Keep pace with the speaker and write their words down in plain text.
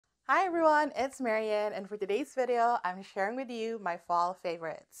Hi everyone, it's Marian, and for today's video, I'm sharing with you my fall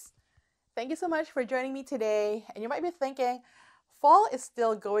favorites. Thank you so much for joining me today. And you might be thinking, fall is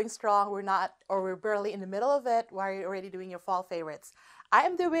still going strong. We're barely in the middle of it. Why are you already doing your fall favorites? I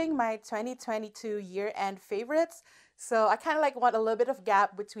am doing my 2022 year-end favorites. So I kind of want a little bit of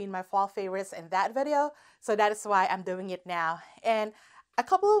gap between my fall favorites and that video. So that is why I'm doing it now. And a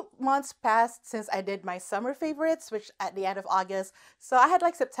couple of months passed since I did my summer favorites, which at the end of August. So I had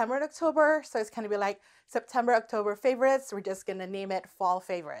September and October. So it's going to be September, October favorites. We're just going to name it fall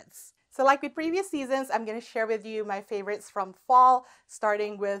favorites. So like with previous seasons, I'm going to share with you my favorites from fall,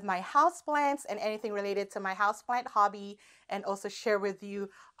 starting with my houseplants and anything related to my houseplant hobby, and also share with you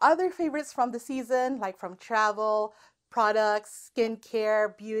other favorites from the season, like from travel, products,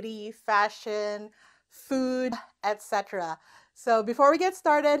 skincare, beauty, fashion, food, etc. So before we get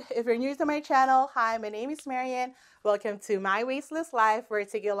started, if you're new to my channel, hi, my name is Marian. Welcome to My Wasteless Life, where I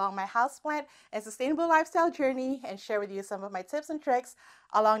take you along my houseplant and sustainable lifestyle journey and share with you some of my tips and tricks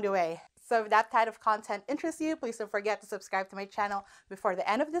along the way. So if that kind of content interests you, please don't forget to subscribe to my channel before the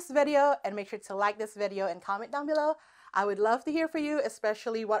end of this video, and make sure to like this video and comment down below. I would love to hear from you,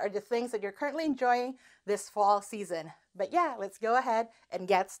 especially what are the things that you're currently enjoying this fall season. But yeah, let's go ahead and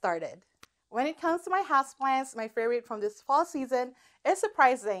get started. When it comes to my houseplants, my favorite from this fall season is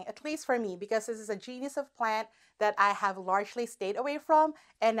surprising, at least for me, because this is a genius of plant that I have largely stayed away from,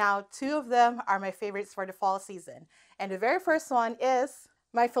 and now two of them are my favorites for the fall season. And the very first one is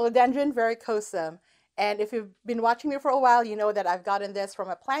my philodendron verrucosum. And if you've been watching me for a while, you know that I've gotten this from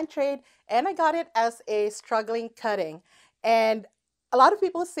a plant trade, and I got it as a struggling cutting. And a lot of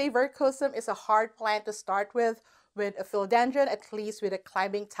people say verrucosum is a hard plant to start with a philodendron, at least with a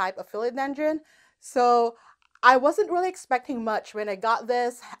climbing type of philodendron. So I wasn't really expecting much when I got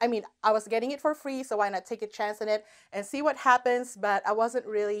this. I mean, I was getting it for free, so why not take a chance on it and see what happens, but I wasn't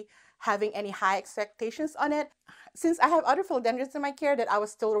really having any high expectations on it. Since I have other philodendrons in my care that I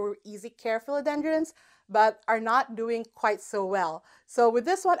was told were easy care philodendrons, but are not doing quite so well. So with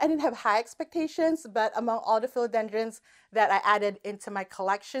this one, I didn't have high expectations, but among all the philodendrons that I added into my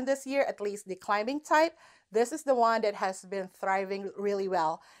collection this year, at least the climbing type, this is the one that has been thriving really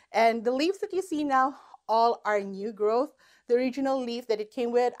well. And the leaves that you see now all are new growth. The original leaf that it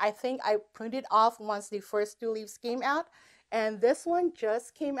came with, I think I pruned it off once the first two leaves came out. And this one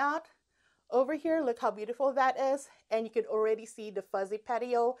just came out over here. Look how beautiful that is. And you can already see the fuzzy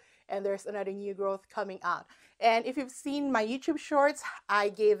petiole, and there's another new growth coming out. And if you've seen my YouTube shorts, I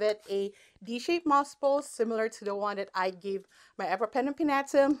gave it a D-shaped moss pole similar to the one that I gave my Epipremnum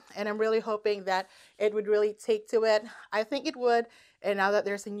pinnatum, and I'm really hoping that it would really take to it. I think it would, and now that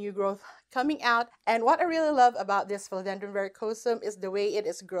there's a new growth coming out. And what I really love about this philodendron verrucosum is the way it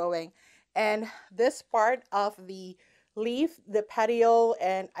is growing. And this part of the leaf, the petiole,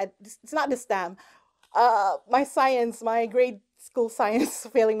 and it's not the stem. My grade school science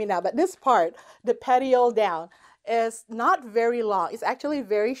failing me now, but this part, the petiole down, is not very long. It's actually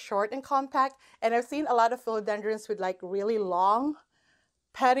very short and compact, and I've seen a lot of philodendrons with really long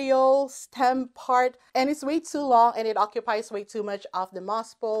petiole stem part, and it's way too long and it occupies way too much of the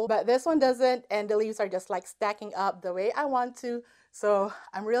moss pole, but this one doesn't, and the leaves are just stacking up the way I want to. So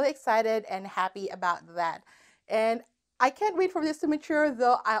I'm really excited and happy about that. And I can't wait for this to mature,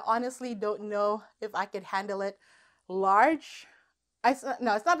 though I honestly don't know if I could handle it large.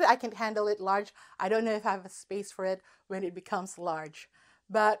 No, it's not that I can handle it large. I don't know if I have a space for it when it becomes large.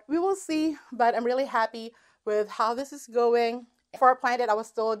 But we will see. But I'm really happy with how this is going. For a plant that I was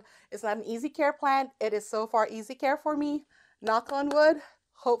told is not an easy care plant, it is so far easy care for me. Knock on wood.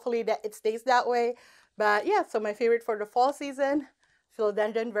 Hopefully that it stays that way. But yeah, so my favorite for the fall season,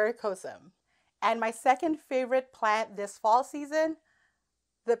 philodendron verrucosum. And my second favorite plant this fall season,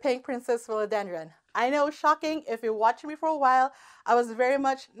 the pink princess philodendron. I know, shocking, if you're watching me for a while, I was very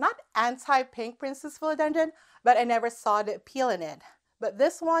much not anti-pink princess philodendron, but I never saw the appeal in it. But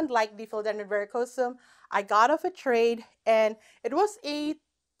this one, like the philodendron verrucosum, I got off a trade, and it was a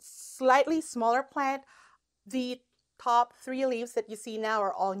slightly smaller plant. The top three leaves that you see now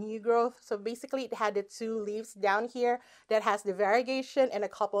are all new growth. So basically it had the two leaves down here that has the variegation and a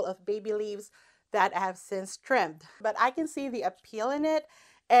couple of baby leaves that I have since trimmed. But I can see the appeal in it,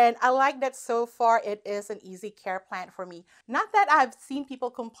 and I like that so far it is an easy care plant for me. Not that I've seen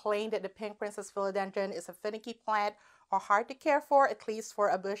people complain that the pink princess philodendron is a finicky plant or hard to care for, at least for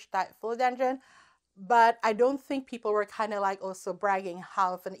a bush type philodendron. But I don't think people were kind of also bragging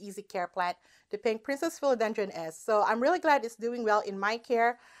how of an easy care plant the pink princess philodendron is. So I'm really glad it's doing well in my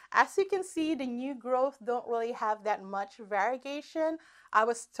care. As you can see, the new growth don't really have that much variegation. I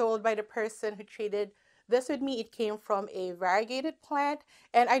was told by the person who treated This with me, it came from a variegated plant,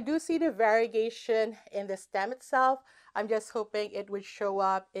 and I do see the variegation in the stem itself. I'm just hoping it would show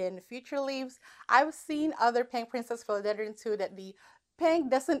up in future leaves. I've seen other pink princess philodendron too that the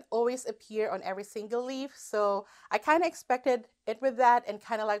pink doesn't always appear on every single leaf, so I kind of expected it with that, and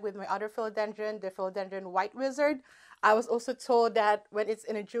kind of like with my other philodendron, the philodendron white wizard. I was also told that when it's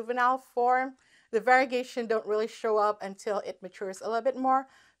in a juvenile form, the variegation don't really show up until it matures a little bit more.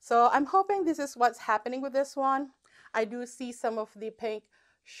 So I'm hoping this is what's happening with this one. I do see some of the pink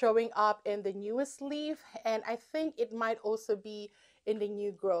showing up in the newest leaf, and I think it might also be in the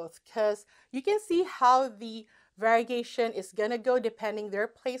new growth, because you can see how the variegation is gonna go depending their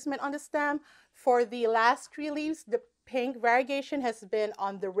placement on the stem. For the last 3 leaves, the pink variegation has been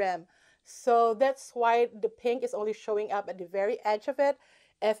on the rim, so that's why the pink is only showing up at the very edge of it,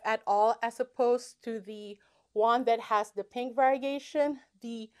 if at all, as opposed to the one that has the pink variegation.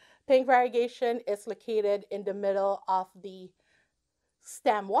 The pink variegation is located in the middle of the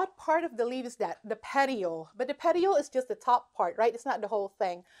stem. What part of the leaf is that? The petiole. But the petiole is just the top part, right? It's not the whole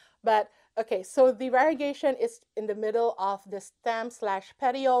thing. But okay, so the variegation is in the middle of the stem slash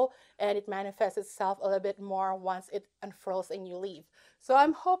petiole, and it manifests itself a little bit more once it unfurls a new leaf. So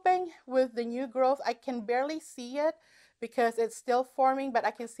I'm hoping with the new growth, I can barely see it because it's still forming, but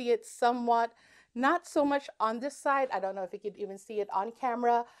I can see it somewhat. Not so much on this side. I don't know if you could even see it on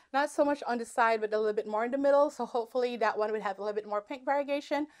camera. Not so much on the side, but a little bit more in the middle. So hopefully that one would have a little bit more pink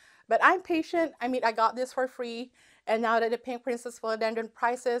variegation. But I'm patient. I mean, I got this for free. And now that the pink princess philodendron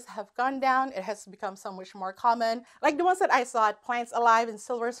prices have gone down, it has become so much more common. Like the ones that I saw at Plants Alive in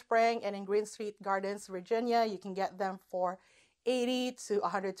Silver Spring and in Green Street Gardens, Virginia, you can get them for $80 to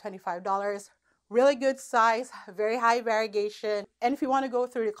 $125. Really good size, very high variegation. And if you want to go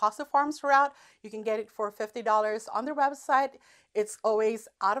through the cost of farms route, you can get it for $50 on their website. It's always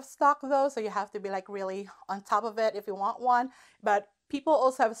out of stock though, so you have to be like really on top of it if you want one. But people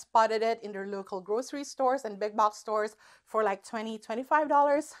also have spotted it in their local grocery stores and big box stores for like $20,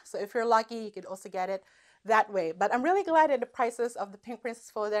 $25. So if you're lucky, you could also get it that way. But I'm really glad that the prices of the pink princess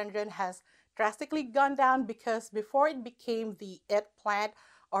philodendron has drastically gone down, because before it became the it plant,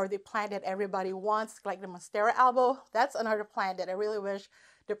 or the plant that everybody wants, like the Monstera albo, that's another plant that I really wish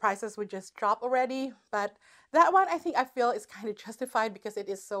the prices would just drop already. But that one, I feel is kind of justified because it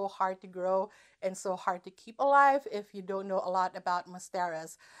is so hard to grow and so hard to keep alive if you don't know a lot about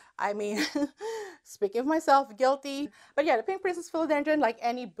Monsteras. I mean, speaking of myself, guilty. But yeah, the pink princess philodendron, like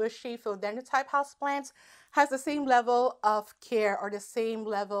any bushy philodendron type houseplants, has the same level of care or the same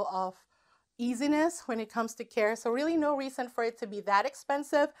level of easiness when it comes to care. So really no reason for it to be that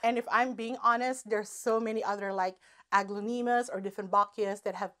expensive. And if I'm being honest, there's so many other like aglaonemas or dieffenbachias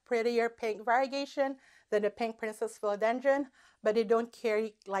that have prettier pink variegation than the pink princess philodendron, but they don't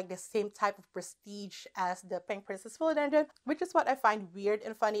carry like the same type of prestige as the pink princess philodendron, which is what I find weird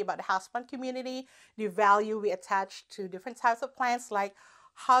and funny about the houseplant community. The value we attach to different types of plants, like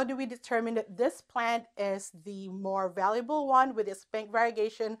how do we determine that this plant is the more valuable one with its pink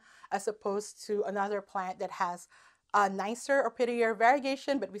variegation as opposed to another plant that has a nicer or prettier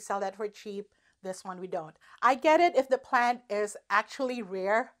variegation, but we sell that for cheap? This one we don't. I get it if the plant is actually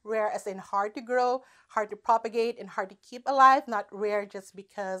rare as in hard to grow, hard to propagate, and hard to keep alive, not rare just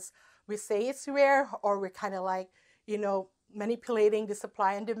because we say it's rare, or we're kind of like, you know, manipulating the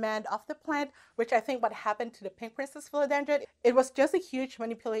supply and demand of the plant, which I think what happened to the pink princess philodendron, it was just a huge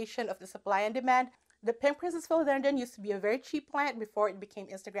manipulation of the supply and demand. The pink princess philodendron used to be a very cheap plant before it became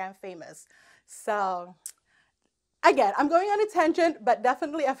Instagram famous. So again, I'm going on a tangent, but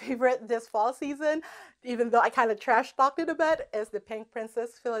definitely a favorite this fall season, even though I kind of trash talked it a bit, is the pink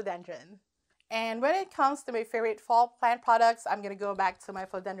princess philodendron. And when it comes to my favorite fall plant products, I'm going to go back to my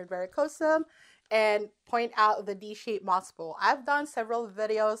philodendron verrucosum and point out the D-shaped moss bowl. I've done several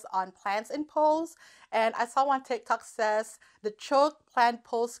videos on plants and poles, and I saw one TikTok says the choke plant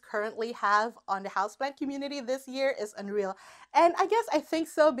poles currently have on the houseplant community this year is unreal. And I think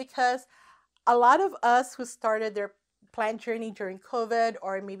so, because a lot of us who started their plant journey during COVID,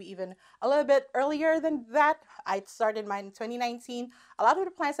 or maybe even a little bit earlier than that, I started mine in 2019. A lot of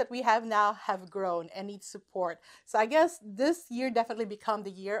the plants that we have now have grown and need support. So I guess this year definitely become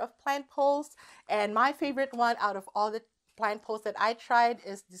the year of plant poles. And my favorite one out of all the plant poles that I tried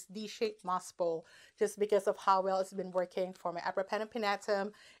is this D-shaped moss pole, just because of how well it's been working for my Apropenum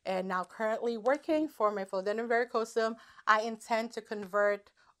pinnatum, and now currently working for my philodendron verrucosum. I intend to convert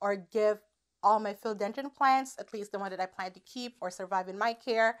or give all my philodendron plants, at least the one that I plan to keep or survive in my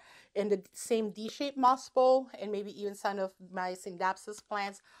care, in the same D-shaped moss bowl, and maybe even some of my Syndapsus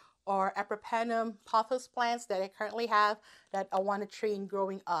plants or Apropenum pothos plants that I currently have that I want to train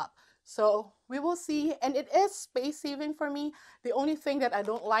growing up. So we will see, and it is space saving for me. The only thing that I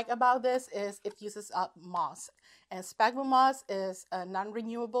don't like about this is it uses up moss, and sphagnum moss is a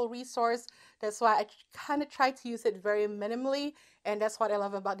non-renewable resource. That's why I kind of try to use it very minimally, and that's what I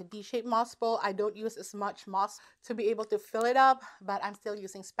love about the D-shaped moss bowl. I don't use as much moss to be able to fill it up, but I'm still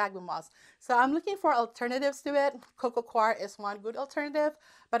using sphagnum moss. So I'm looking for alternatives to it. Coco coir is one good alternative,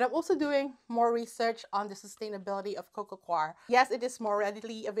 but I'm also doing more research on the sustainability of coco coir. Yes, it is more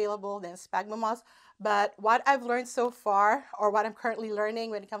readily available than sphagnum moss, but what I've learned so far, or what I'm currently learning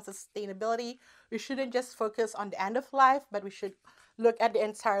when it comes to sustainability, we shouldn't just focus on the end of life, but we should look at the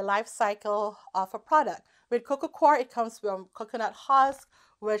entire life cycle of a product. With coco coir, it comes from coconut husk,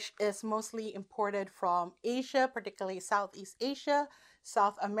 which is mostly imported from Asia, particularly Southeast Asia,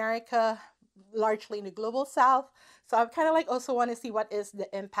 South America, largely in the global South. So I kind of like also want to see what is the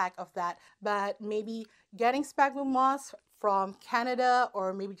impact of that. But maybe getting sphagnum moss from Canada,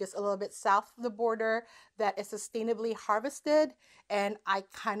 or maybe just a little bit south of the border, that is sustainably harvested and I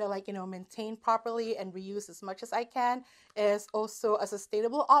kind of like, maintain properly and reuse as much as I can, is also a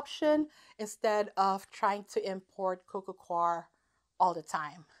sustainable option instead of trying to import coco coir all the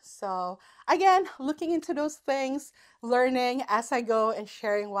time. So again, looking into those things, learning as I go and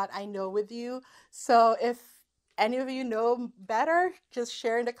sharing what I know with you. So if any of you know better, just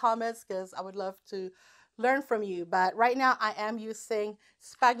share in the comments because I would love to learn from you. But right now I am using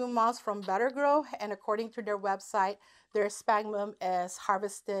sphagnum moss from Better Grow, and according to their website, their sphagnum is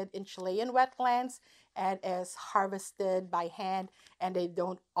harvested in Chilean wetlands and is harvested by hand, and they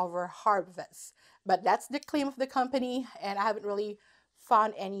don't over harvest. But that's the claim of the company, and I haven't really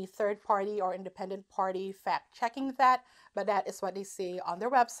found any third party or independent party fact checking that, but that is what they say on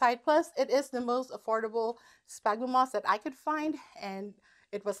their website. Plus, it is the most affordable sphagnum moss that I could find, and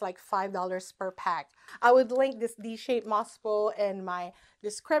it was like $5 per pack. I would link this D-shaped moss bowl in my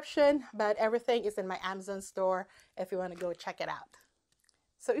description, but everything is in my Amazon store if you want to go check it out.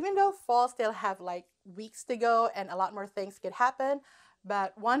 So even though fall still have like weeks to go and a lot more things could happen,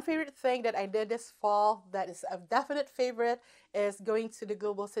 but one favorite thing that I did this fall that is a definite favorite is going to the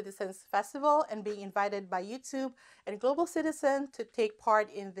Global Citizens Festival and being invited by YouTube and Global Citizen to take part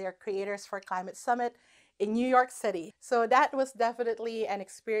in their Creators for Climate Summit in New York City. So that was definitely an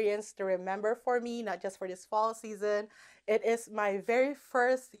experience to remember for me, not just for this fall season. It is my very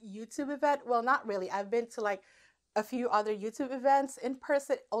first YouTube event. Well, not really. I've been to like a few other YouTube events in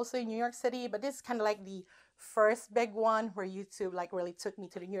person, also in New York City, but this is kind of like the first big one where YouTube like really took me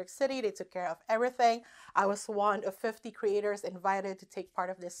to the New York City. They took care of everything. I was one of 50 creators invited to take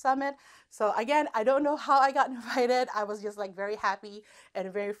part of this summit. So again, I don't know how I got invited. I was just like very happy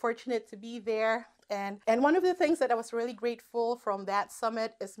and very fortunate to be there. And one of the things that I was really grateful from that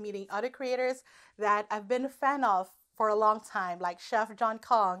summit is meeting other creators that I've been a fan of for a long time, like Chef John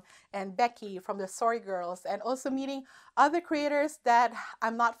Kong and Becky from the Sorry Girls, and also meeting other creators that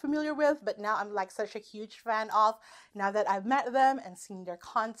I'm not familiar with, but now I'm like such a huge fan of now that I've met them and seen their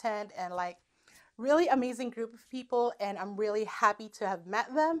content, and like really amazing group of people, and I'm really happy to have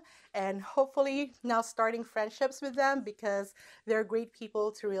met them and hopefully now starting friendships with them because they're great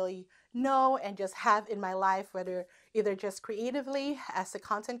people to really know and just have in my life, whether either just creatively as a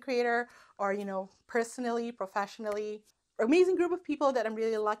content creator or personally, professionally. Amazing group of people that I'm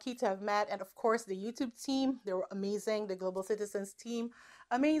really lucky to have met. And of course the YouTube team, they were amazing. The Global Citizens team,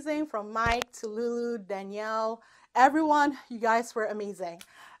 amazing, from Mike to Lulu, Danielle, everyone. You guys were amazing.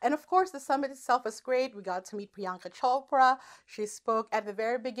 And of course the summit itself was great. We got to meet Priyanka Chopra. She spoke at the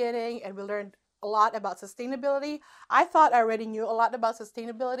very beginning and we learned a lot about sustainability. I thought I already knew a lot about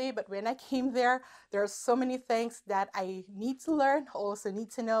sustainability, but when I came there are so many things that I need to learn, also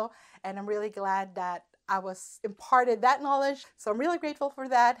need to know, and I'm really glad that I was imparted that knowledge. So I'm really grateful for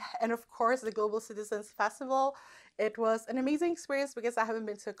that. And of course, the Global Citizens Festival. It was an amazing experience because I haven't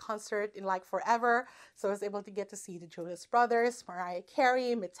been to a concert in like forever. So I was able to get to see the Jonas Brothers, Mariah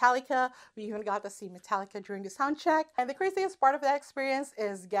Carey, Metallica. We even got to see Metallica during the sound check. And the craziest part of that experience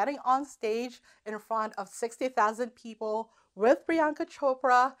is getting on stage in front of 60,000 people with Priyanka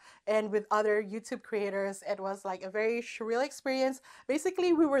Chopra and with other YouTube creators. It was like a very surreal experience.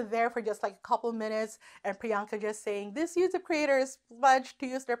 Basically, we were there for just like a couple minutes and Priyanka just saying, "These YouTube creators pledged to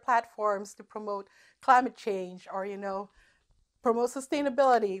use their platforms to promote climate change or, promote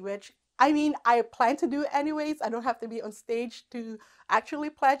sustainability," which I mean, I plan to do anyways. I don't have to be on stage to actually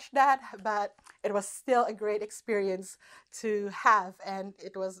pledge that, but it was still a great experience to have, and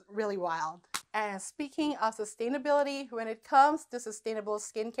it was really wild. And speaking of sustainability, when it comes to sustainable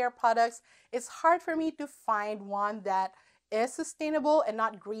skincare products, it's hard for me to find one that is sustainable and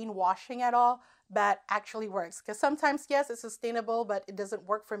not greenwashing at all, but actually works. Because sometimes, yes, it's sustainable, but it doesn't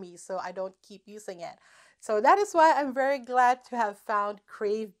work for me, so I don't keep using it. So that is why I'm very glad to have found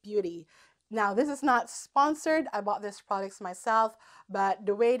Crave Beauty. Now, this is not sponsored. I bought these products myself, but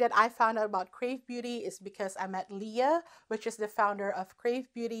the way that I found out about Crave Beauty is because I met Leah, which is the founder of Crave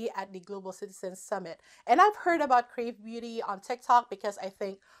Beauty at the Global Citizen Summit. And I've heard about Crave Beauty on TikTok because I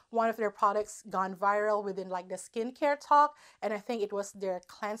think one of their products gone viral within like the skincare talk, and I think it was their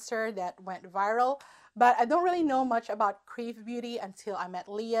cleanser that went viral. But I don't really know much about Crave Beauty until I met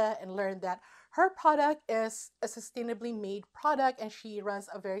Leah and learned that her product is a sustainably made product and she runs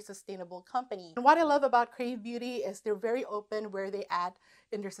a very sustainable company. And what I love about Crave Beauty is they're very open where they add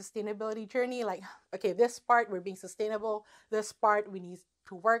in their sustainability journey, like, okay, this part we're being sustainable, this part we need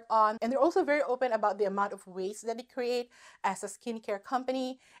to work on. And they're also very open about the amount of waste that they create as a skincare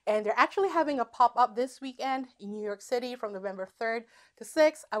company. And they're actually having a pop-up this weekend in New York City from November 3rd to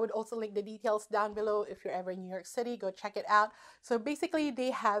 6th. I would also link the details down below. If you're ever in New York City, go check it out. So basically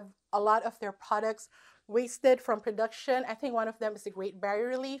they have a lot of their products wasted from production. I think one of them is the Great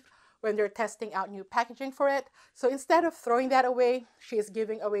Barrier Reef, when they're testing out new packaging for it. So instead of throwing that away, she is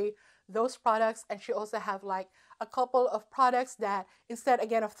giving away those products. And she also have like a couple of products that instead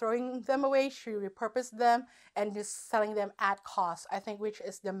again of throwing them away, she repurposed them and just selling them at cost. I think which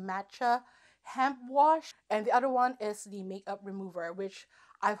is the matcha hemp wash, and the other one is the makeup remover, which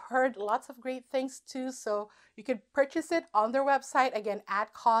I've heard lots of great things too. So you could purchase it on their website again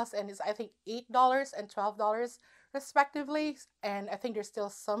at cost, and it's I think $8 and $12 respectively, and I think there's still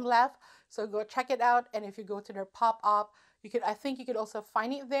some left, so go check it out. And if you go to their pop-up, I think you could also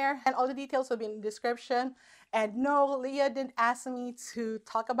find it there, and all the details will be in the description. And no, Leah didn't ask me to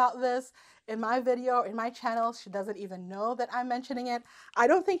talk about this in my video, in my channel. She doesn't even know that I'm mentioning it. I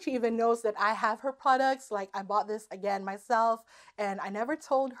don't think she even knows that I have her products. Like, I bought this again myself, and I never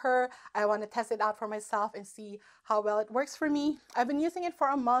told her. I want to test it out for myself and see how well it works for me. I've been using it for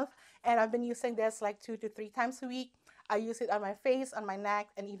a month, and I've been using this like 2 to 3 times a week. I use it on my face, on my neck,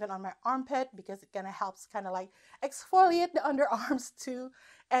 and even on my armpit because it kind of helps kind of like exfoliate the underarms too.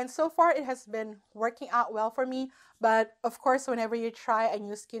 And so far it has been working out well for me. But of course, whenever you try a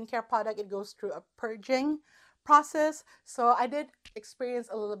new skincare product, it goes through a purging process. So I did experience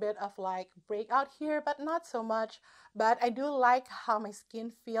a little bit of like breakout here, but not so much. But I do like how my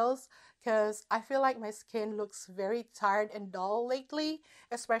skin feels because I feel like my skin looks very tired and dull lately,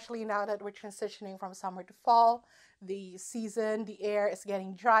 especially now that we're transitioning from summer to fall. The season, the air is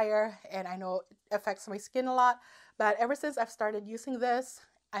getting drier, and I know it affects my skin a lot. But ever since I've started using this,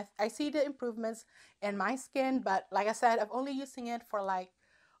 I see the improvements in my skin. But like I said, I've only using it for like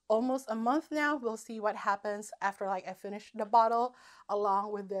almost a month now. We'll see what happens after like I finish the bottle,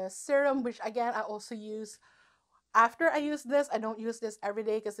 along with the serum, which again I also use after I use this. I don't use this every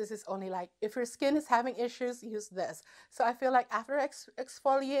day because this is only like if your skin is having issues, use this. So I feel like after I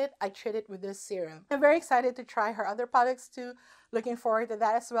exfoliate, I treat it with this serum. I'm very excited to try her other products too. Looking forward to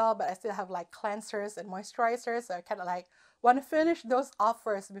that as well. But I still have like cleansers and moisturizers, so I kind of like want to finish those off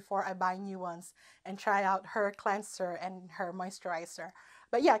first before I buy new ones and try out her cleanser and her moisturizer.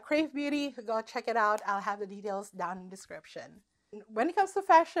 But yeah, Crave Beauty, go check it out. I'll have the details down in the description. When it comes to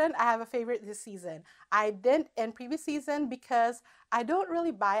fashion, I have a favorite this season. I didn't in previous season because I don't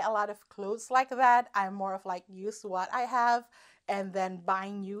really buy a lot of clothes like that. I'm more of like use what I have and then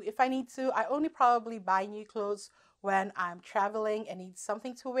buying new if I need to. I only probably buy new clothes when I'm traveling and need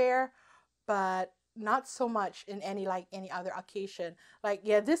something to wear, but not so much in any other occasion. Like,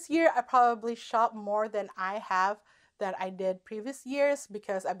 yeah, this year I probably shop more than I have that I did previous years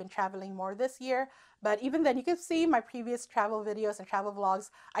because I've been traveling more this year. But even then, you can see my previous travel videos and travel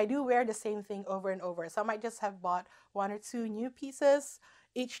vlogs, I do wear the same thing over and over. So I might just have bought 1 or 2 new pieces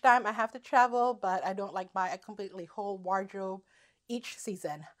each time I have to travel, but I don't like buy a completely whole wardrobe each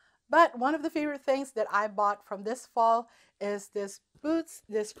season. But one of the favorite things that I bought from this fall is this boots,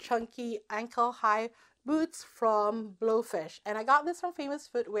 this chunky ankle high boots from Blowfish. And I got this from Famous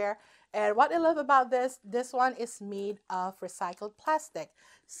Footwear. And what I love about this one is made of recycled plastic.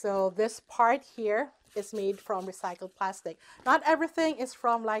 So this part here is made from recycled plastic. Not everything is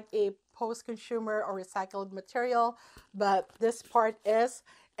from like a post-consumer or recycled material, but this part is.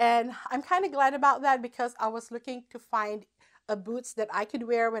 And I'm kind of glad about that because I was looking to find a boots that I could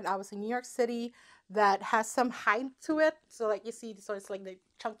wear when I was in New York City that has some height to it. So like you see, so it's like the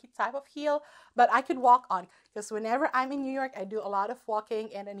chunky type of heel, but I could walk on because whenever I'm in New York, I do a lot of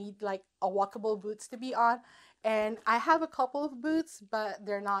walking and I need like a walkable boots to be on. And I have a couple of boots, but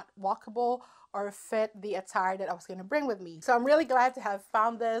they're not walkable or fit the attire that I was going to bring with me. So I'm really glad to have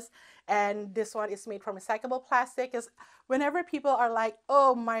found this, and this one is made from recyclable plastic. Because whenever people are like,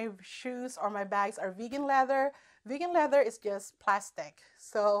 oh, my shoes or my bags are vegan leather is just plastic.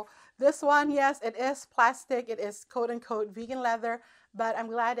 So this one, yes, it is plastic. It is quote unquote vegan leather, but I'm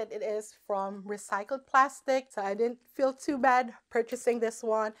glad that it is from recycled plastic. So I didn't feel too bad purchasing this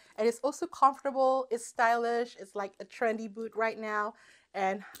one. And it's also comfortable, it's stylish, it's like a trendy boot right now.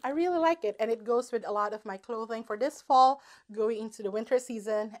 And I really like it. And it goes with a lot of my clothing for this fall, going into the winter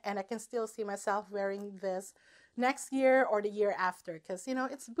season. And I can still see myself wearing this next year or the year after, because, you know,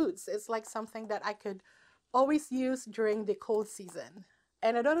 it's boots. It's like something that I could always use during the cold season.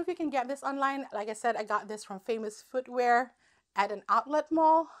 And I don't know if you can get this online. Like I said, I got this from Famous Footwear at an outlet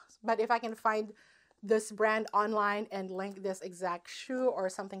mall. But if I can find this brand online and link this exact shoe or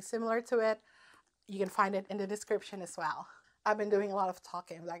something similar to it, you can find it in the description as well. I've been doing a lot of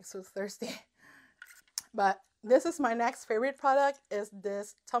talking. I'm like so thirsty. But this is my next favorite product, is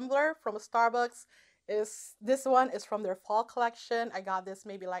this tumbler from Starbucks. This one is from their fall collection. I got this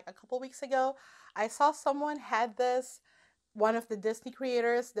maybe like a couple weeks ago. I saw someone had this, one of the Disney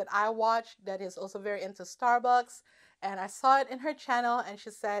creators that I watch that is also very into Starbucks, and I saw it in her channel, and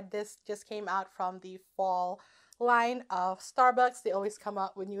she said this just came out from the fall line of Starbucks. They always come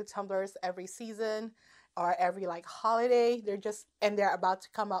out with new tumblers every season or every like holiday. They're about to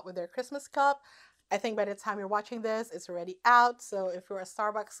come out with their Christmas cup. I think by the time you're watching this, it's already out. So if you're a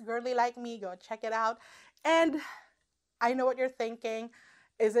Starbucks girly like me, go check it out. And I know what you're thinking.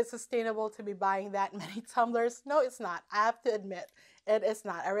 Is it sustainable to be buying that many tumblers? No, it's not. I have to admit, it is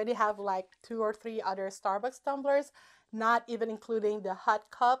not. I already have like 2 or 3 other Starbucks tumblers, not even including the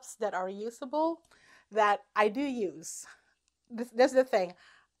hot cups that are reusable, that I do use. This is the thing.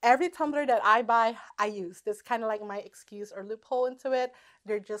 Every tumbler that I buy, I use. That's kind of like my excuse or loophole into it.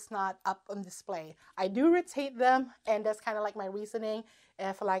 They're just not up on display. I do rotate them, and that's kind of like my reasoning.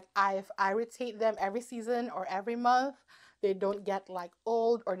 If I rotate them every season or every month, they don't get like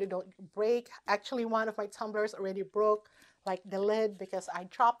old or they don't break. Actually, one of my tumblers already broke like the lid because I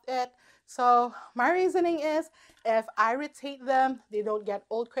dropped it. So my reasoning is, if I rotate them, they don't get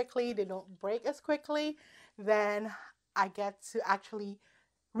old quickly, they don't break as quickly, then I get to actually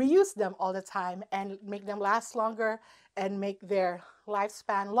reuse them all the time and make them last longer and make their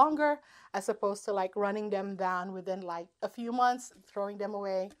lifespan longer, as opposed to like running them down within like a few months, throwing them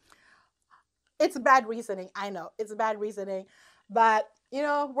away. It's bad reasoning, I know, it's bad reasoning, but you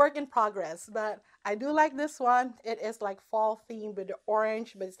know, work in progress. But I do like this one. It is like fall themed with the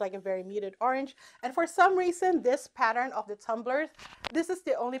orange, but it's like a very muted orange. And for some reason, this pattern of the tumblers, this is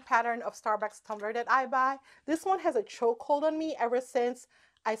the only pattern of Starbucks tumbler that I buy. This one has a chokehold on me ever since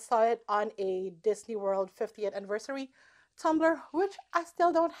I saw it on a Disney World 50th anniversary tumbler, which I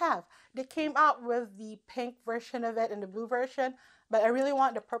still don't have. They came out with the pink version of it and the blue version, but I really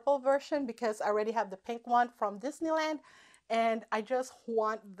want the purple version because I already have the pink one from Disneyland, and I just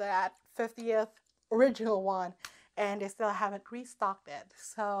want that 50th original one, and they still haven't restocked it.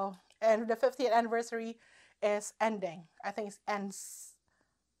 So, and the 50th anniversary is ending. I think it ends.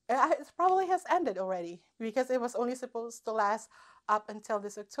 It probably has ended already because it was only supposed to last up until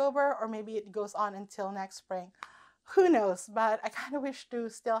this October, or maybe it goes on until next spring. Who knows? But I kind of wish to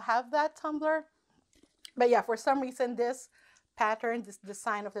still have that tumbler. But yeah, for some reason, this pattern, this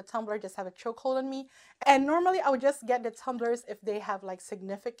design of the tumbler just have a chokehold on me. And normally I would just get the tumblers if they have like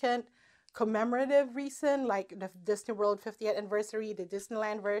significant commemorative reason, like the Disney World 50th anniversary, the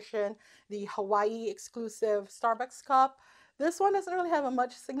Disneyland version, the Hawaii exclusive Starbucks cup. This one doesn't really have a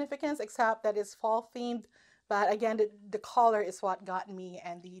much significance except that it's fall themed. But again, the color is what got me,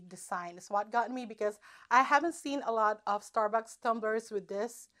 and the design is what got me, because I haven't seen a lot of Starbucks tumblers with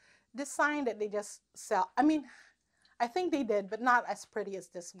this design that they just sell. I mean, I think they did, but not as pretty as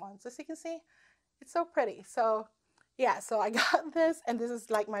this one. So as you can see, it's so pretty. So yeah, so I got this, and this is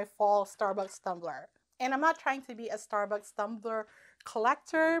like my fall Starbucks tumbler. And I'm not trying to be a Starbucks tumbler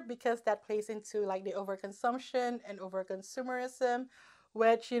collector, because that plays into like the overconsumption and overconsumerism,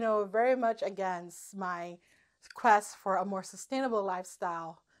 which, you know, very much against my quest for a more sustainable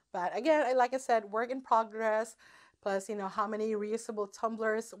lifestyle. But again, like I said, work in progress. Plus, you know, how many reusable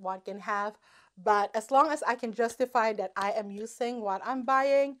tumblers one can have. But as long as I can justify that I am using what I'm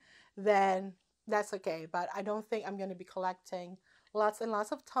buying, then that's okay. But I don't think I'm going to be collecting lots and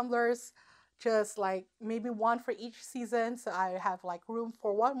lots of tumblers, just like maybe one for each season. So I have like room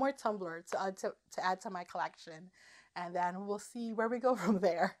for one more tumbler to add to my collection. And then we'll see where we go from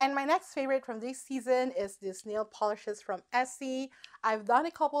there. And my next favorite from this season is this nail polishes from Essie. I've done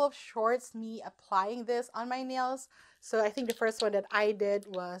a couple of shorts, me applying this on my nails. So I think the first one that I did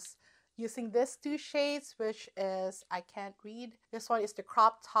was using these two shades, which is, I can't read. This one is the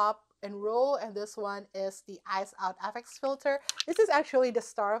crop top and roll, and this one is the Ice Out FX filter. This is actually the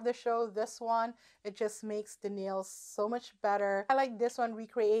star of the show. This one, it just makes the nails so much better. I like this one,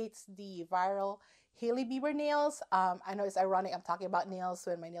 recreates the viral Hailey Bieber nails. I know it's ironic I'm talking about nails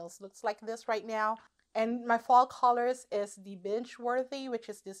when my nails looks like this right now. And my fall colors is the Binge Worthy, which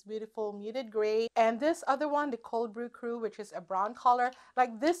is this beautiful muted gray. And this other one, the Cold Brew Crew, which is a brown color.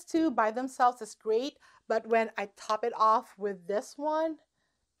 Like this two by themselves is great, but when I top it off with this one,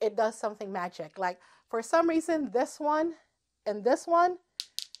 it does something magic. Like for some reason, this one and this one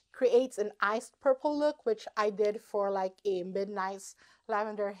creates an iced purple look, which I did for like a Midnight's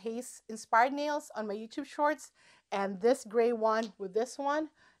Lavender Haze inspired nails on my YouTube shorts. And this gray one with this one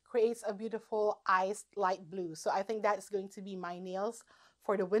creates a beautiful iced light blue. So I think that is going to be my nails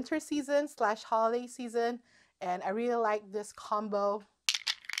for the winter season / holiday season. And I really like this combo.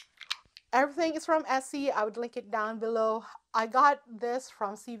 Everything is from Essie. I would link it down below. I got this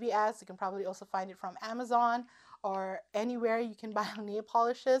from CVS. You can probably also find it from Amazon or anywhere you can buy nail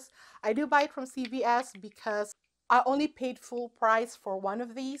polishes. I do buy it from CVS because I only paid full price for one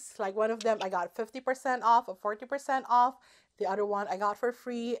of these. Like one of them I got 50% off or 40% off. The other one I got for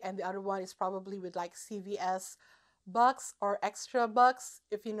free, and the other one is probably with like CVS bucks or extra bucks,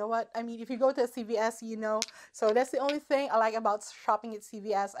 if you know what I mean. If you go to a CVS, you know. So that's the only thing I like about shopping at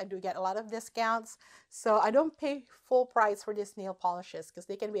CVS. I do get a lot of discounts, so I don't pay full price for these nail polishes because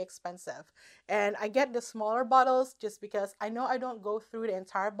they can be expensive. And I get the smaller bottles just because I know I don't go through the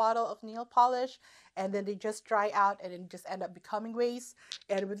entire bottle of nail polish and then they just dry out and then just end up becoming waste.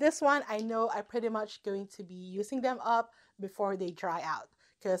 And with this one, I know I'm pretty much going to be using them up before they dry out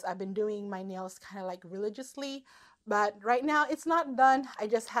because I've been doing my nails kind of like religiously. But right now it's not done. I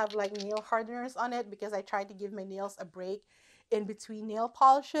just have like nail hardeners on it because I tried to give my nails a break in between nail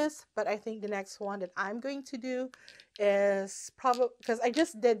polishes. But I think the next one that I'm going to do is probably, because I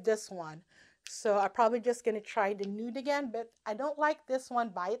just did this one, so I'm probably just going to try the nude again. But I don't like this one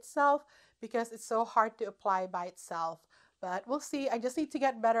by itself because it's so hard to apply by itself. But we'll see. I just need to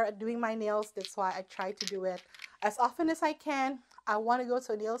get better at doing my nails. That's why I try to do it as often as I can. I want to go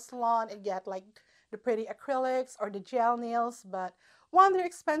to a nail salon and get like the pretty acrylics or the gel nails, but one, they're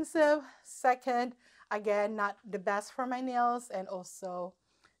expensive. Second, again, not the best for my nails, and also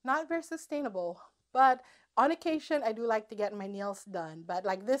not very sustainable. But on occasion, I do like to get my nails done. But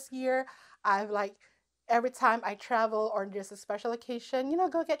like this year, I've like every time I travel or there's a special occasion, you know,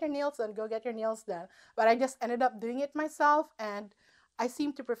 go get your nails done, go get your nails done. But I just ended up doing it myself, and I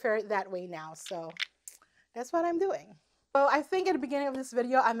seem to prefer it that way now. So that's what I'm doing. So I think at the beginning of this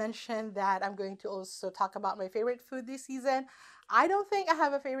video, I mentioned that I'm going to also talk about my favorite food this season. I don't think I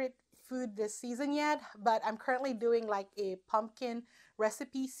have a favorite food this season yet, but I'm currently doing like a pumpkin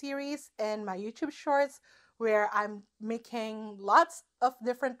recipe series in my YouTube shorts where I'm making lots of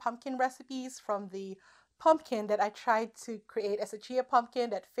different pumpkin recipes from the pumpkin that I tried to create as a chia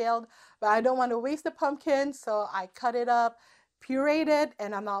pumpkin that failed, but I don't want to waste the pumpkin, so I cut it up, pureed it,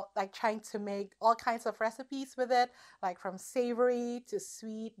 and I'm now like trying to make all kinds of recipes with it, like from savory to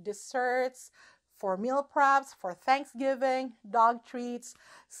sweet desserts, for meal preps, for Thanksgiving, dog treats.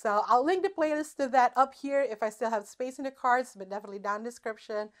 So I'll link the playlist to that up here if I still have space in the cards, but definitely down in the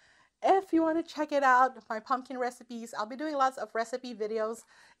description if you want to check it out, my pumpkin recipes. I'll be doing lots of recipe videos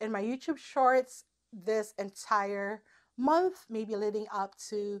in my YouTube shorts this entire month, maybe leading up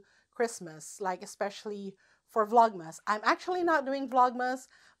to Christmas, like especially for Vlogmas. I'm actually not doing Vlogmas,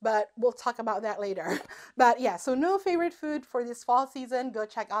 but we'll talk about that later. But yeah, so no favorite food for this fall season. Go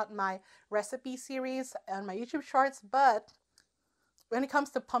check out my recipe series on my YouTube shorts. But when it comes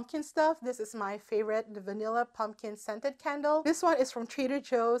to pumpkin stuff, this is my favorite, the vanilla pumpkin scented candle. This one is from Trader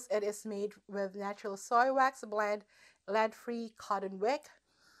Joe's. It is made with natural soy wax blend, lead-free cotton wick.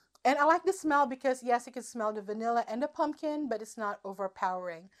 And I like the smell because, yes, you can smell the vanilla and the pumpkin, but it's not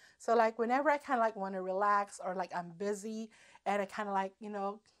overpowering. So like whenever I kind of like want to relax or like I'm busy and I kind of like, you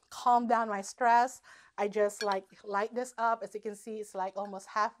know, calm down my stress, I just like light this up. As you can see, it's like almost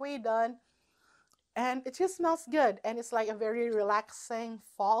halfway done. And it just smells good. And it's like a very relaxing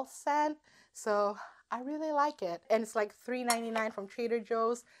fall scent. So I really like it. And it's like $3.99 from Trader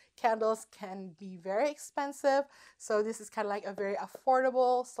Joe's. Candles can be very expensive. So this is kind of like a very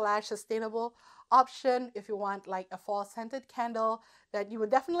affordable / sustainable option if you want like a fall scented candle that you would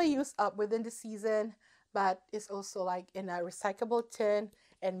definitely use up within the season, but it's also like in a recyclable tin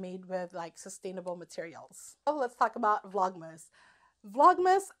and made with like sustainable materials. So let's talk about Vlogmas.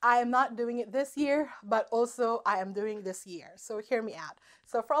 Vlogmas, I am not doing it this year, but also I am doing this year. So hear me out.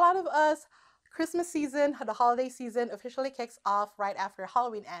 So for a lot of us, Christmas season, the holiday season officially kicks off right after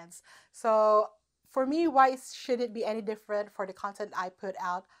Halloween ends. So for me, why should it be any different for the content I put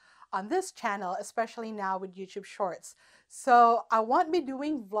out on this channel, especially now with YouTube Shorts? So I won't be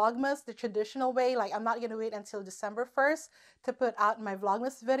doing Vlogmas the traditional way. Like, I'm not going to wait until December 1st to put out my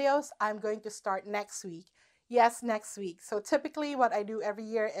Vlogmas videos. I'm going to start next week. Yes, next week. So typically what I do every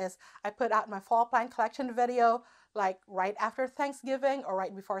year is I put out my fall plant collection video like right after Thanksgiving or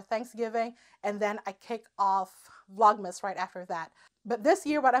right before Thanksgiving, and then I kick off Vlogmas right after that. But this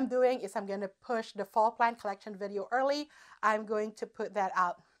year what I'm doing is I'm going to push the fall plant collection video early. I'm going to put that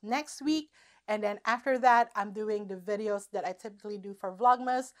out next week, and then after that I'm doing the videos that I typically do for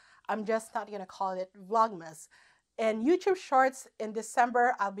Vlogmas. I'm just not going to call it Vlogmas. In YouTube Shorts in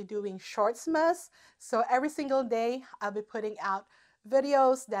December, I'll be doing Shortsmas. So every single day, I'll be putting out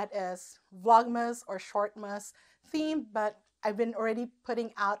videos that is Vlogmas or Shortmas themed, but I've been already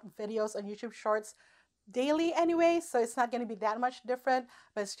putting out videos on YouTube Shorts daily anyway, so it's not going to be that much different,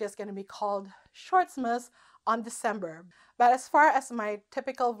 but it's just going to be called Shortsmas on December. But as far as my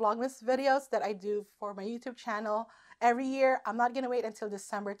typical Vlogmas videos that I do for my YouTube channel every year, I'm not going to wait until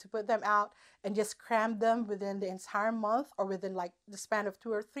December to put them out and just cram them within the entire month or within like the span of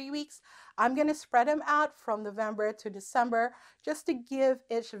 2 or 3 weeks. I'm going to spread them out from November to December just to give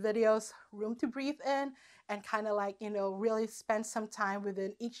each videos room to breathe in and kind of like, you know, really spend some time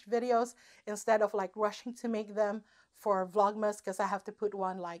within each videos instead of like rushing to make them for Vlogmas, because I have to put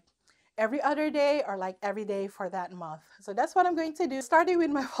one like every other day or like every day for that month. So that's what I'm going to do. Starting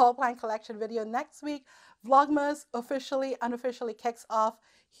with my fall plant collection video next week, Vlogmas unofficially kicks off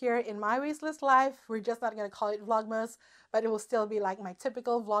here in My Wishlist Life. We're just not going to call it Vlogmas, but it will still be like my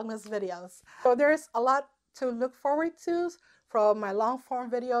typical Vlogmas videos. So there's a lot to look forward to, from my long form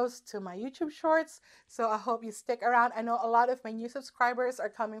videos to my YouTube Shorts. So I hope you stick around. I know a lot of my new subscribers are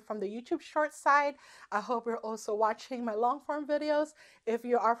coming from the YouTube Shorts side. I hope you're also watching my long form videos. If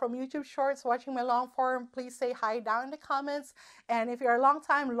you are from YouTube Shorts watching my long form, please say hi down in the comments. And if you're a long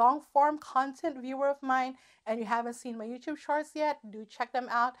time long form content viewer of mine and you haven't seen my YouTube Shorts yet, do check them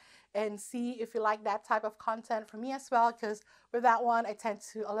out and see if you like that type of content from me as well, because with that one I tend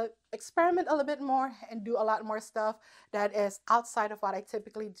to experiment a little bit more and do a lot more stuff that is outside of what I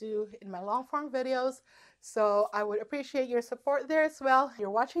typically do in my long form videos. So I would appreciate your support there as well. If you're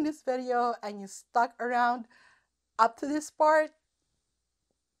watching this video and you stuck around up to this part,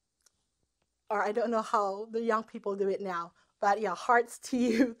 or I don't know how the young people do it now, but yeah, hearts to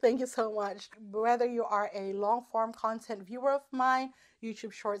you. Thank you so much. Whether you are a long form content viewer of mine,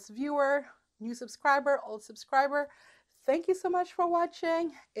 YouTube Shorts viewer, new subscriber, old subscriber, thank you so much for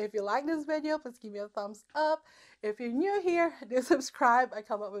watching. If you like this video, please give me a thumbs up. If you're new here, do subscribe. I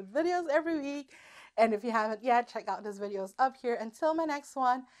come up with videos every week. And if you haven't yet, check out these videos up here until my next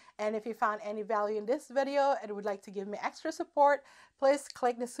one. And if you found any value in this video and would like to give me extra support, please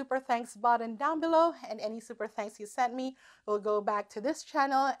click the super thanks button down below, and any super thanks you sent me will go back to this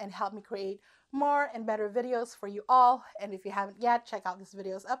channel and help me create more and better videos for you all. And if you haven't yet, check out these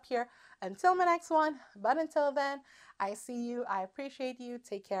videos up here until my next one. But until then, I see you, I appreciate you,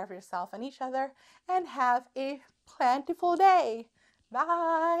 take care of yourself and each other, and have a plantiful day.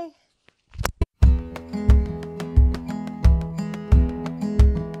 Bye!